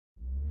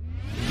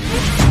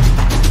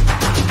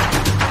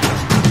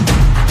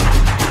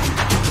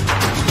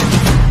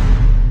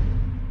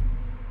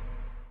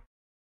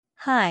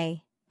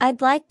Hi, I'd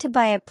like to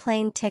buy a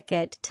plane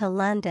ticket to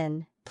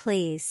London,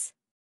 please.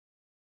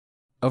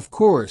 Of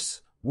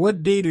course,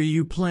 what date are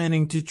you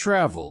planning to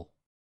travel?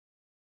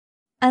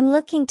 I'm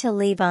looking to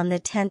leave on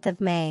the 10th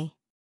of May.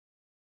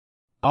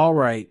 All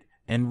right,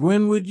 and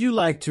when would you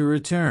like to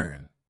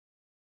return?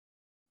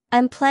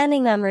 I'm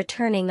planning on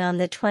returning on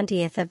the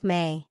 20th of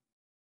May.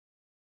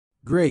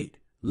 Great,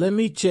 let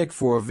me check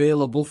for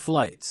available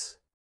flights.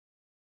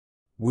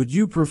 Would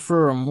you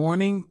prefer a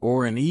morning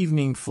or an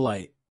evening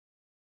flight?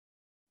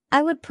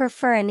 I would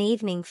prefer an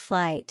evening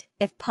flight,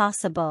 if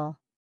possible.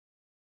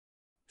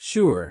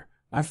 Sure,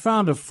 I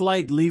found a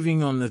flight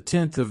leaving on the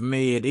 10th of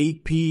May at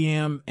 8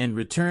 p.m. and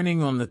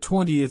returning on the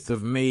 20th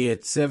of May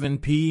at 7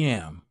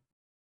 p.m.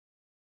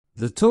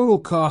 The total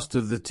cost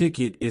of the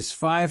ticket is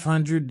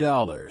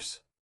 $500.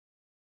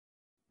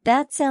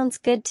 That sounds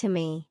good to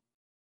me.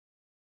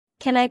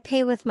 Can I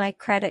pay with my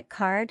credit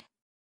card?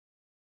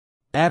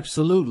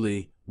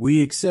 Absolutely,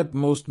 we accept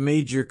most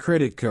major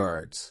credit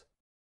cards.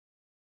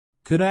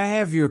 Could I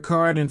have your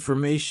card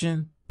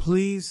information,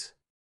 please?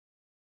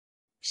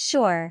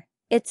 Sure,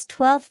 it's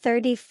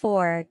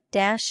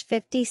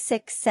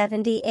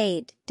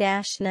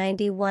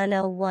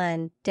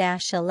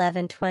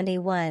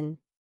 1234-5678-9101-1121.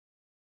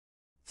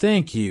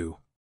 Thank you.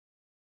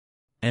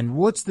 And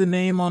what's the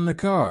name on the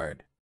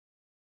card?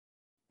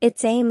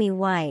 It's Amy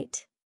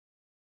White.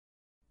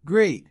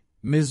 Great,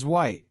 Ms.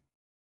 White.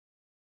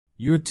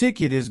 Your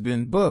ticket has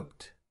been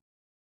booked.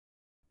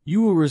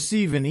 You will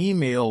receive an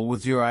email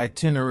with your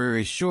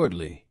itinerary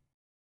shortly.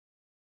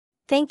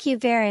 Thank you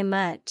very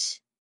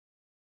much.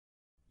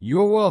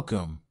 You're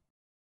welcome.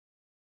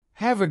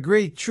 Have a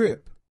great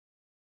trip.